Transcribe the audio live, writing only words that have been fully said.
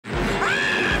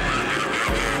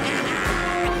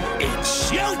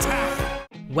showtime!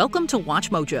 Welcome to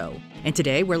Watch Mojo, and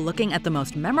today we're looking at the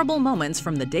most memorable moments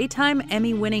from the Daytime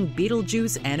Emmy-winning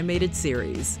Beetlejuice animated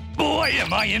series. Boy,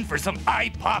 am I in for some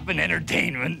eye-popping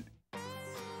entertainment!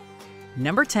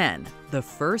 Number 10. The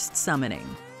First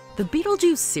Summoning. The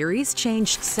Beetlejuice series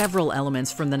changed several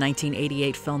elements from the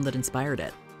 1988 film that inspired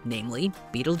it. Namely,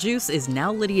 Beetlejuice is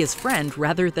now Lydia's friend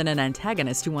rather than an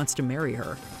antagonist who wants to marry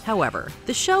her. However,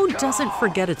 the show doesn't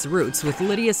forget its roots with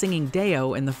Lydia singing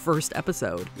Deo in the first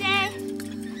episode.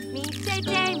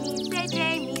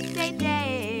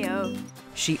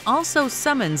 She also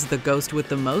summons the ghost with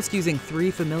the most using 3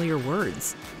 familiar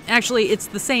words. Actually, it's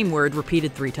the same word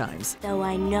repeated 3 times. Though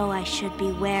I know I should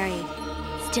be wary,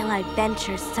 still I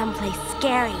venture someplace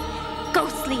scary.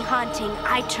 Ghostly haunting,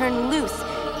 I turn loose.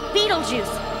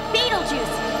 Beetlejuice!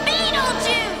 Beetlejuice!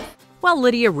 Beetlejuice! While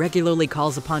Lydia regularly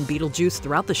calls upon Beetlejuice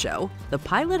throughout the show, the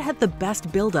pilot had the best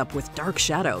build-up with dark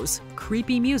shadows,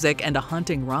 creepy music, and a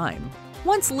haunting rhyme.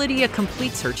 Once Lydia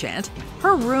completes her chant,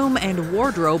 her room and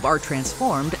wardrobe are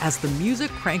transformed as the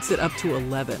music cranks it up to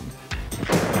 11.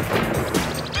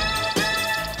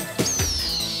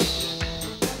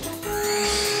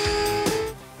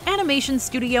 Animation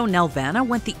studio Nelvana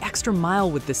went the extra mile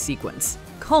with this sequence,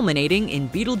 culminating in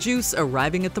Beetlejuice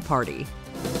arriving at the party.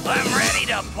 I'm ready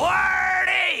to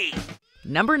party!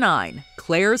 Number 9.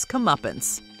 Claire's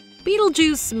Comeuppance.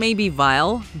 Beetlejuice may be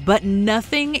vile, but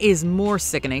nothing is more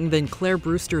sickening than Claire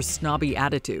Brewster's snobby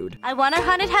attitude. I want our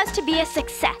haunted house to be a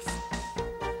success.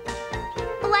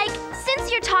 Like,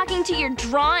 since you're talking to your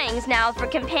drawings now for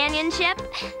companionship,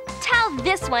 tell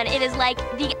this one it is like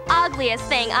the ugliest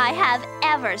thing I have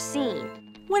ever seen.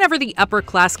 Whenever the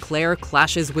upper-class Claire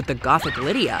clashes with the gothic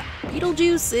Lydia,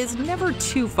 Beetlejuice is never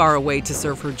too far away to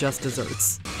serve her just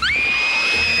desserts.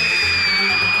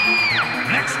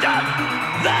 Next up,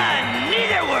 the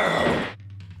Netherworld!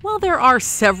 While there are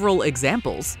several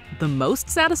examples, the most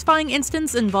satisfying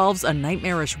instance involves a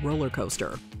nightmarish roller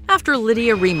coaster. After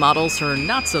Lydia remodels her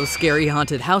not-so-scary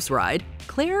haunted house ride,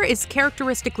 Claire is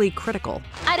characteristically critical.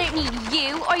 I don't need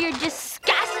you or your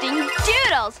disgusting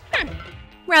doodles!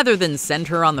 Rather than send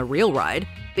her on the real ride,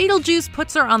 Beetlejuice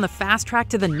puts her on the fast track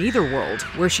to the Netherworld,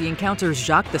 where she encounters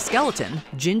Jacques the Skeleton,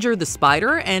 Ginger the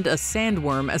Spider, and a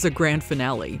sandworm as a grand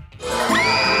finale.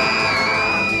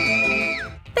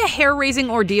 The hair-raising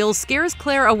ordeal scares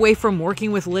Claire away from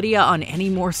working with Lydia on any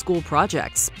more school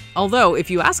projects. Although, if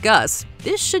you ask us,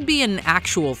 this should be an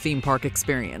actual theme park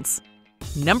experience.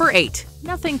 Number 8.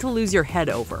 Nothing to lose your head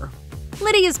over.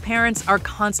 Lydia's parents are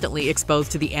constantly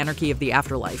exposed to the anarchy of the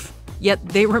afterlife. Yet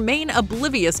they remain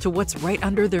oblivious to what's right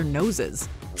under their noses.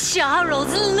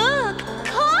 Charles, look!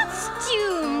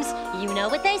 Costumes! You know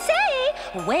what they say,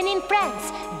 when in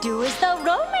France, do as the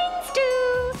Romans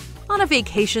do. On a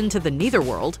vacation to the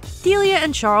Netherworld, Delia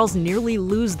and Charles nearly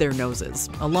lose their noses,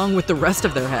 along with the rest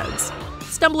of their heads.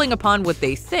 Stumbling upon what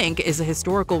they think is a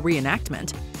historical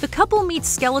reenactment, the couple meets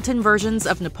skeleton versions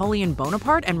of Napoleon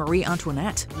Bonaparte and Marie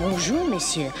Antoinette. Bonjour,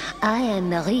 monsieur. I am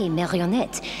Marie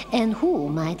Marionette. And who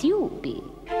might you be?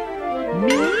 I'm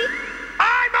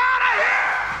out of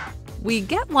here! We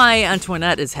get why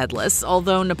Antoinette is headless,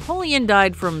 although Napoleon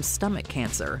died from stomach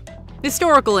cancer.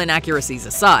 Historical inaccuracies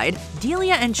aside,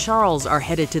 Delia and Charles are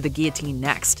headed to the guillotine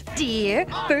next. Dear,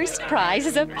 first prize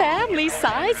is a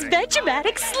family-sized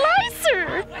Vegematic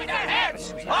slicer!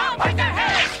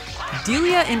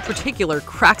 Delia in particular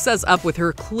cracks us up with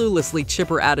her cluelessly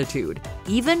chipper attitude,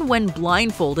 even when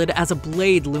blindfolded as a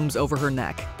blade looms over her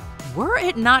neck. Were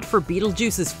it not for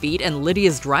Beetlejuice's feet and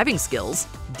Lydia's driving skills,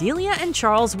 Delia and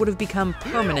Charles would have become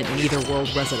permanent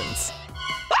Netherworld residents.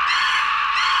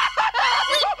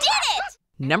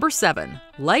 Number 7.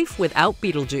 Life without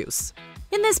Beetlejuice.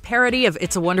 In this parody of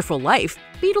It's a Wonderful Life,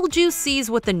 Beetlejuice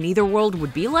sees what the Netherworld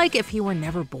would be like if he were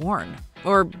never born.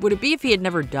 Or would it be if he had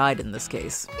never died in this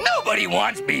case? Nobody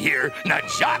wants me here. Not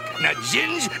Jacques, not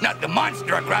Ginge, not the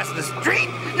monster across the street,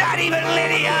 not even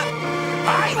Lydia.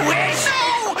 I wish...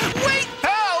 No! Wait,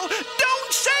 pal!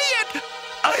 Don't say it!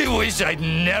 I wish I'd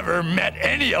never met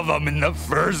any of them in the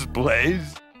first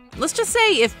place. Let's just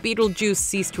say if Beetlejuice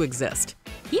ceased to exist.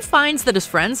 He finds that his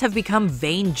friends have become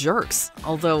vain jerks,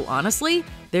 although honestly,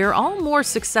 they're all more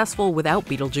successful without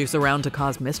Beetlejuice around to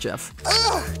cause mischief.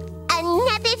 Ugh,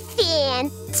 another fan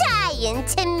dying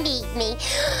to meet me.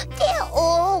 They're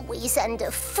always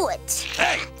underfoot.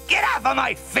 Hey, get off of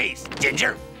my face,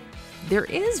 Ginger! There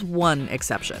is one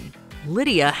exception.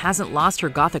 Lydia hasn't lost her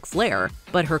gothic flair,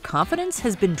 but her confidence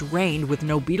has been drained with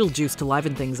no Beetlejuice to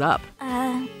liven things up.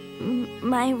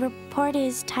 My report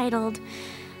is titled,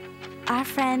 Our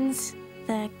Friends,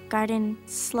 the Garden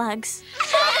Slugs.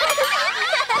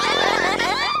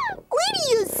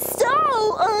 Lydia's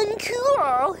so uncool.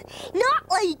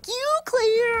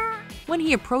 When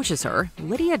he approaches her,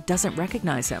 Lydia doesn't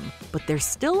recognize him, but there's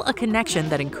still a connection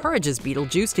that encourages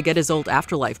Beetlejuice to get his old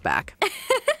afterlife back.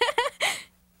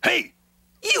 Hey,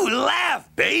 you laugh,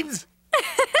 babes!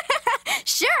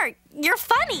 Sure, you're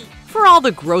funny. For all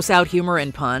the gross-out humor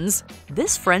and puns,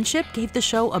 this friendship gave the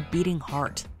show a beating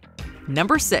heart.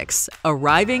 Number 6.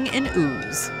 Arriving in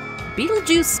Ooze.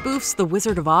 Beetlejuice spoofs The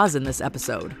Wizard of Oz in this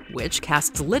episode, which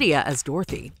casts Lydia as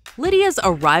Dorothy. Lydia's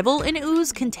arrival in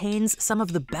Ooze contains some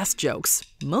of the best jokes,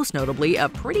 most notably a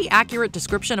pretty accurate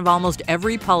description of almost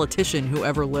every politician who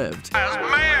ever lived. As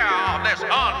mayor of this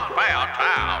unfair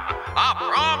town, I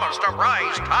promise to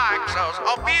raise taxes,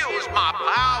 abuse my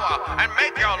power, and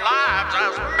make your lives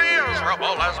as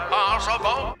miserable as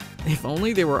possible. If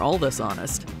only they were all this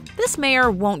honest. This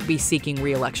mayor won't be seeking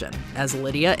re-election, as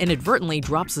Lydia inadvertently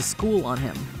drops a school on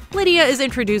him. Lydia is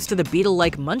introduced to the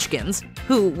Beetle-like Munchkins,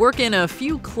 who work in a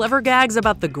few clever gags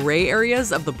about the gray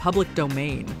areas of the public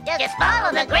domain. Just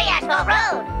follow the gray asphalt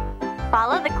road.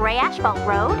 Follow the gray asphalt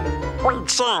road? We'd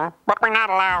sing, but we're not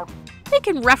allowed. They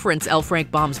can reference L.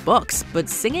 Frank Baum's books, but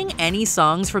singing any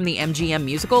songs from the MGM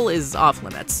musical is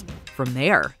off-limits. From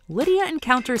there, Lydia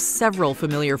encounters several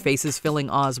familiar faces filling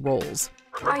Oz roles.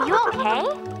 Are you okay?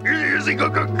 Is he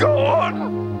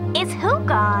gone? Is who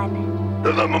gone?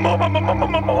 The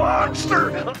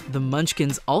monster! The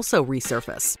Munchkins also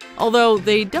resurface, although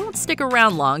they don't stick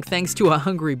around long thanks to a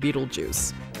hungry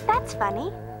Beetlejuice. That's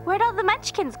funny. Where'd all the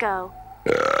Munchkins go?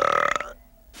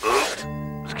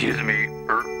 Excuse me,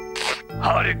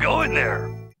 how'd it go in there?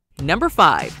 Number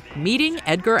 5. Meeting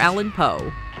Edgar Allan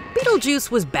Poe. Beetlejuice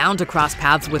was bound to cross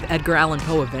paths with Edgar Allan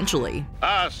Poe eventually.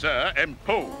 I, sir, am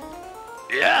Poe.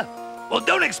 Yeah? Well,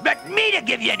 don't expect me to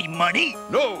give you any money.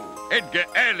 No, Edgar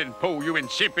Allan Poe, you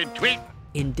insipid twit.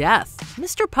 In death,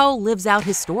 Mr. Poe lives out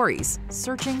his stories,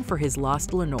 searching for his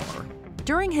lost Lenore.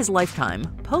 During his lifetime,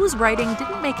 Poe's writing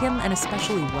didn't make him an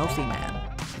especially wealthy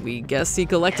man. We guess he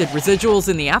collected residuals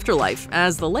in the afterlife,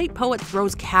 as the late poet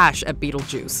throws cash at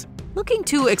Beetlejuice. Looking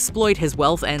to exploit his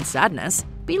wealth and sadness,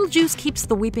 Beetlejuice keeps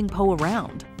the weeping Poe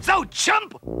around. So,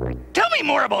 chump, tell me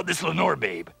more about this Lenore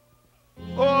babe.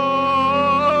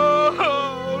 Oh,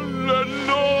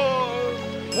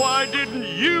 Lenore, why didn't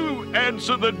you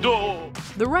answer the door?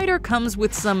 The writer comes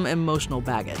with some emotional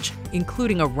baggage,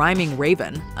 including a rhyming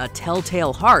raven, a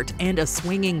telltale heart, and a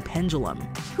swinging pendulum.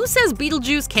 Who says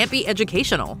Beetlejuice can't be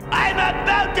educational? I'm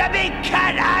about to be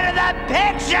cut out of the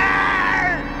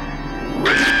picture!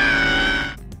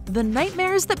 The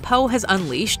nightmares that Poe has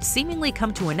unleashed seemingly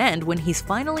come to an end when he's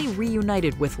finally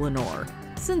reunited with Lenore.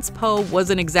 Since Poe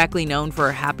wasn't exactly known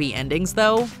for happy endings,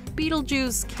 though,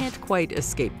 Beetlejuice can't quite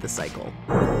escape the cycle.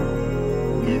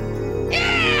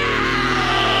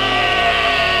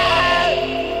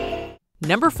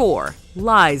 Number 4.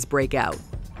 Lies break out.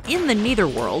 In the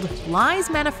Netherworld,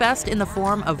 lies manifest in the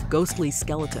form of ghostly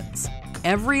skeletons.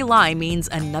 Every lie means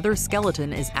another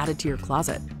skeleton is added to your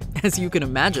closet. As you can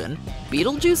imagine,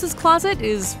 Beetlejuice's closet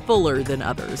is fuller than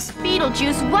others.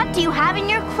 Beetlejuice, what do you have in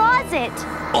your closet?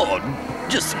 Oh,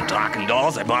 just some talking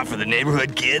dolls I bought for the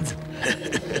neighborhood kids.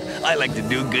 I like to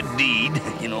do a good deed,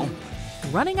 you know.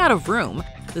 Running out of room,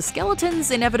 the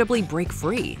skeletons inevitably break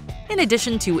free. In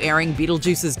addition to airing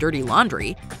Beetlejuice's dirty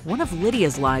laundry, one of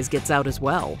Lydia's lies gets out as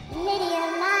well. Lydia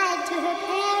lied to her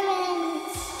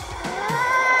parents.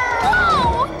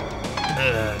 Whoa!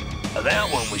 That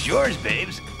one was yours,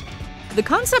 babes. The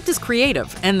concept is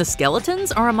creative, and the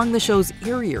skeletons are among the show's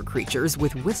eerier creatures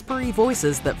with whispery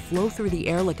voices that flow through the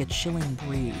air like a chilling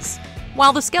breeze.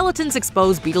 While the skeletons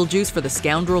expose Beetlejuice for the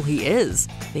scoundrel he is,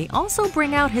 they also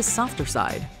bring out his softer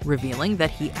side, revealing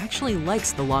that he actually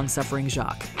likes the long-suffering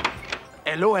Jacques.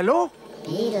 Hello, hello?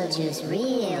 Beetlejuice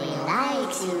really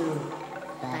likes you,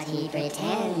 but he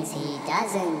pretends he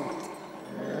doesn't.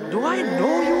 Do I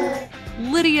know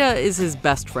you? Lydia is his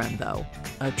best friend, though,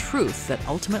 a truth that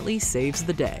ultimately saves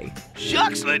the day.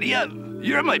 Shucks, Lydia,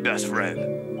 you're my best friend.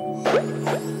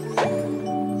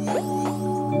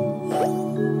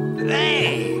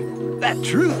 Hey, that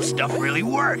truth stuff really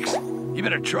works. You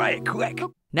better try it quick.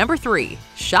 Number 3.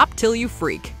 Shop till you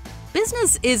freak.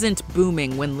 Business isn't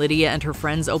booming when Lydia and her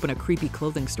friends open a creepy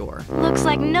clothing store. Looks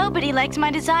like nobody likes my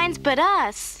designs but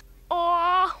us.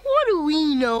 Aw, what do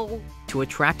we know? To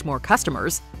attract more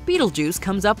customers, Beetlejuice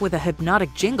comes up with a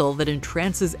hypnotic jingle that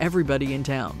entrances everybody in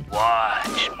town.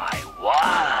 Watch my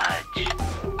watch.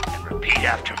 And repeat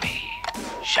after me.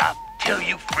 Shop till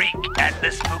you freak at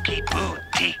the spooky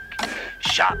boutique.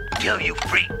 Shop till you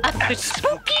freak At the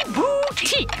spooky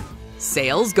boutique.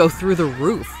 Sales go through the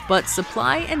roof, but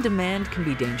supply and demand can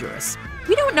be dangerous.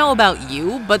 We don't don't know about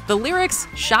you, but the lyrics,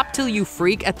 "Shop till you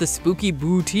freak at the spooky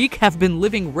boutique," have been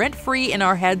living rent-free in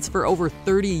our heads for over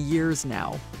 30 years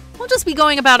now. We'll just be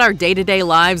going about our day-to-day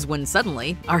lives when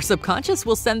suddenly, our subconscious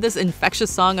will send this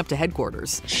infectious song up to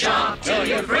headquarters. Shop till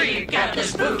you freak at the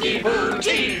spooky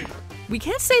boutique. We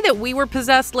can't say that we were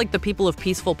possessed like the people of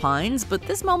Peaceful Pines, but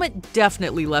this moment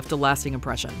definitely left a lasting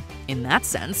impression. In that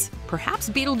sense, perhaps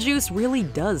Beetlejuice really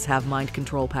does have mind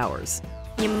control powers.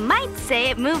 You might say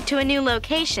it moved to a new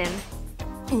location.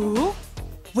 Ooh,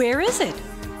 where is it?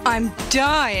 I'm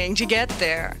dying to get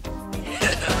there.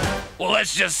 Well,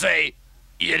 let's just say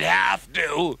you'd have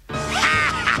to.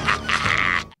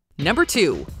 Number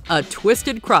 2, a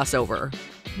twisted crossover.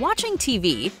 Watching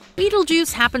TV,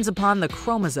 Beetlejuice happens upon the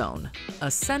Chromazone,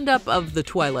 a send-up of the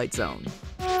Twilight Zone.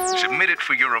 Submitted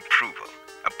for your approval.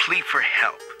 A plea for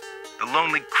help. The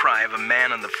lonely cry of a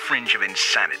man on the fringe of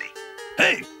insanity.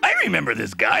 Hey, I remember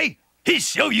this guy. His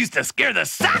show used to scare the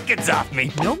sockets off me.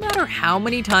 No matter how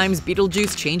many times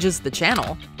Beetlejuice changes the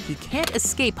channel, he can't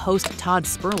escape host Todd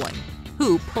Sperling,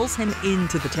 who pulls him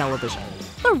into the television.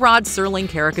 The Rod Serling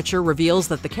caricature reveals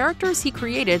that the characters he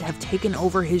created have taken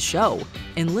over his show,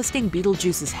 enlisting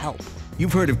Beetlejuice's help.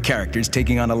 You've heard of characters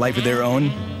taking on a life of their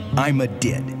own? Ima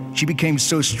did. She became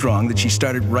so strong that she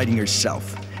started writing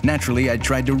herself. Naturally, I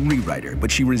tried to rewrite her,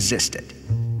 but she resisted.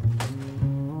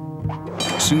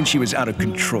 Soon she was out of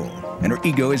control, and her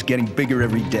ego is getting bigger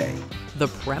every day. The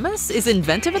premise is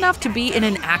inventive enough to be in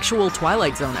an actual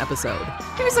Twilight Zone episode.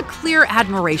 There's a clear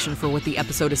admiration for what the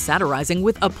episode is satirizing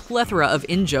with a plethora of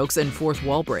in-jokes and fourth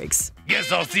wall breaks.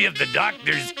 Guess I'll see if the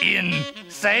doctor's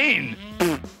insane.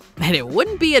 And it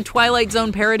wouldn't be a Twilight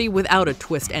Zone parody without a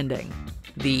twist ending.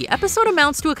 The episode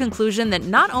amounts to a conclusion that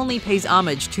not only pays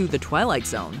homage to The Twilight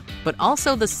Zone, but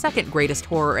also the second greatest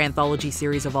horror anthology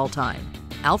series of all time,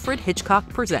 Alfred Hitchcock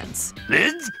Presents.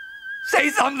 Liz, say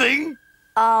something.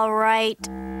 All right.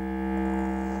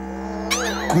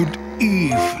 Good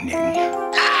evening.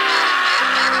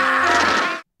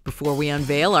 Before we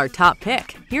unveil our top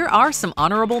pick, here are some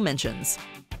honorable mentions.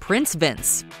 Prince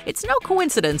Vince. It's no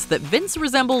coincidence that Vince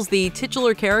resembles the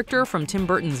titular character from Tim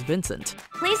Burton's Vincent.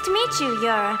 Pleased to meet you,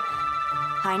 Your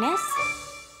Highness.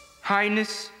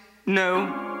 Highness? No.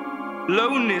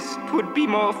 Lowness would be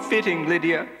more fitting,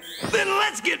 Lydia. Then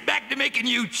let's get back to making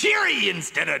you cheery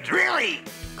instead of dreary.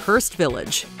 Cursed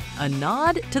Village. A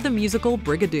nod to the musical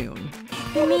Brigadoon.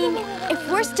 You mean, if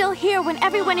we're still here when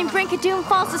everyone in Brigadoon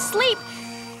falls asleep,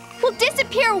 we'll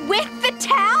disappear with the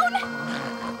town?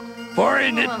 For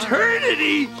an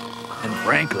eternity. And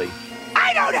frankly,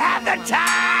 I don't have the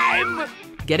time!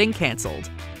 Getting canceled.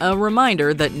 A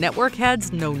reminder that network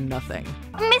heads know nothing.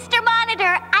 Mr.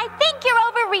 Monitor, I think you're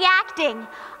overreacting.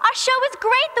 Our show is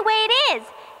great the way it is.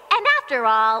 And after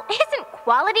all, isn't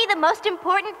quality the most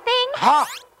important thing? Ha!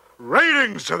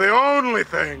 Ratings are the only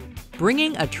thing.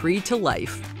 Bringing a tree to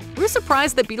life. We're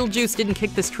surprised that Beetlejuice didn't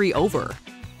kick this tree over.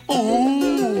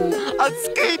 Ooh, a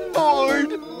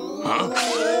skateboard! Huh?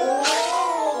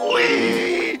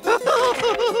 Whee!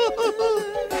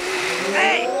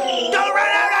 Hey, don't run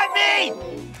out on me!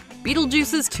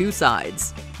 Beetlejuice's Two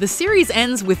Sides. The series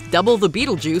ends with double the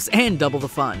Beetlejuice and double the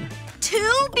fun. 2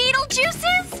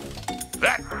 Beetlejuices?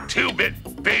 That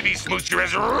 2-bit baby smoocher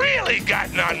has really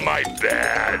gotten on my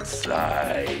bad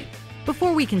side.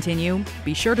 Before we continue,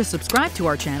 be sure to subscribe to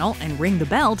our channel and ring the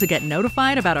bell to get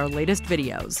notified about our latest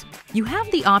videos. You have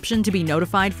the option to be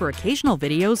notified for occasional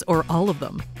videos or all of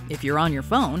them. If you're on your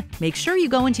phone, make sure you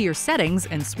go into your settings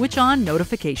and switch on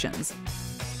notifications.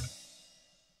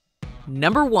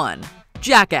 Number 1.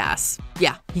 Jackass.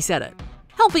 Yeah, he said it.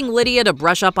 Helping Lydia to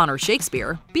brush up on her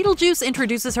Shakespeare, Beetlejuice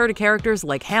introduces her to characters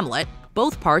like Hamlet,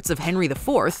 both parts of Henry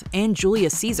IV, and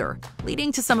Julius Caesar,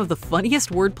 leading to some of the funniest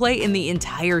wordplay in the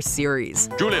entire series.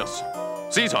 Julius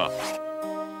Caesar.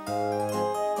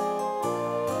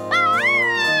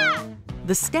 Ah!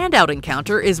 The standout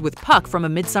encounter is with Puck from A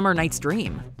Midsummer Night's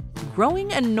Dream.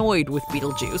 Growing annoyed with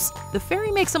Beetlejuice, the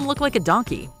fairy makes him look like a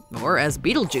donkey, or as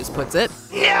Beetlejuice puts it,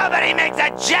 "Nobody makes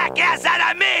a jackass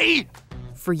out of me!"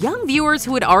 For young viewers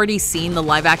who had already seen the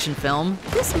live-action film,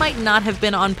 this might not have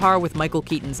been on par with Michael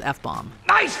Keaton's F-bomb.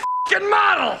 Nice f***ing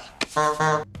model!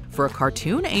 For a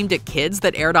cartoon aimed at kids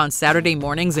that aired on Saturday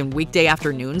mornings and weekday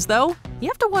afternoons, though, you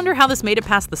have to wonder how this made it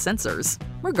past the censors.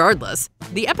 Regardless,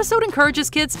 the episode encourages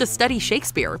kids to study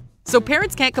Shakespeare, so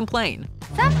parents can't complain.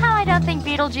 Somehow I don't think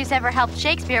Beetlejuice ever helped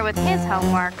Shakespeare with his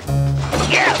homework.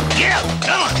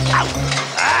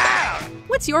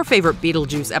 What's your favorite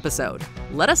Beetlejuice episode?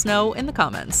 Let us know in the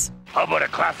comments. How about a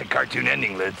classic cartoon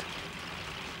ending, Liz?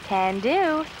 Can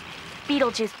do.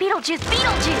 Beetlejuice, Beetlejuice,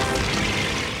 Beetlejuice!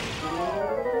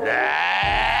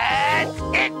 That's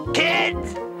it,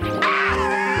 kids!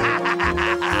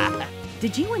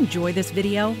 Did you enjoy this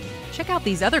video? Check out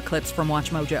these other clips from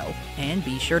WatchMojo, and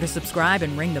be sure to subscribe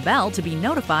and ring the bell to be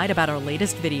notified about our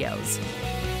latest videos.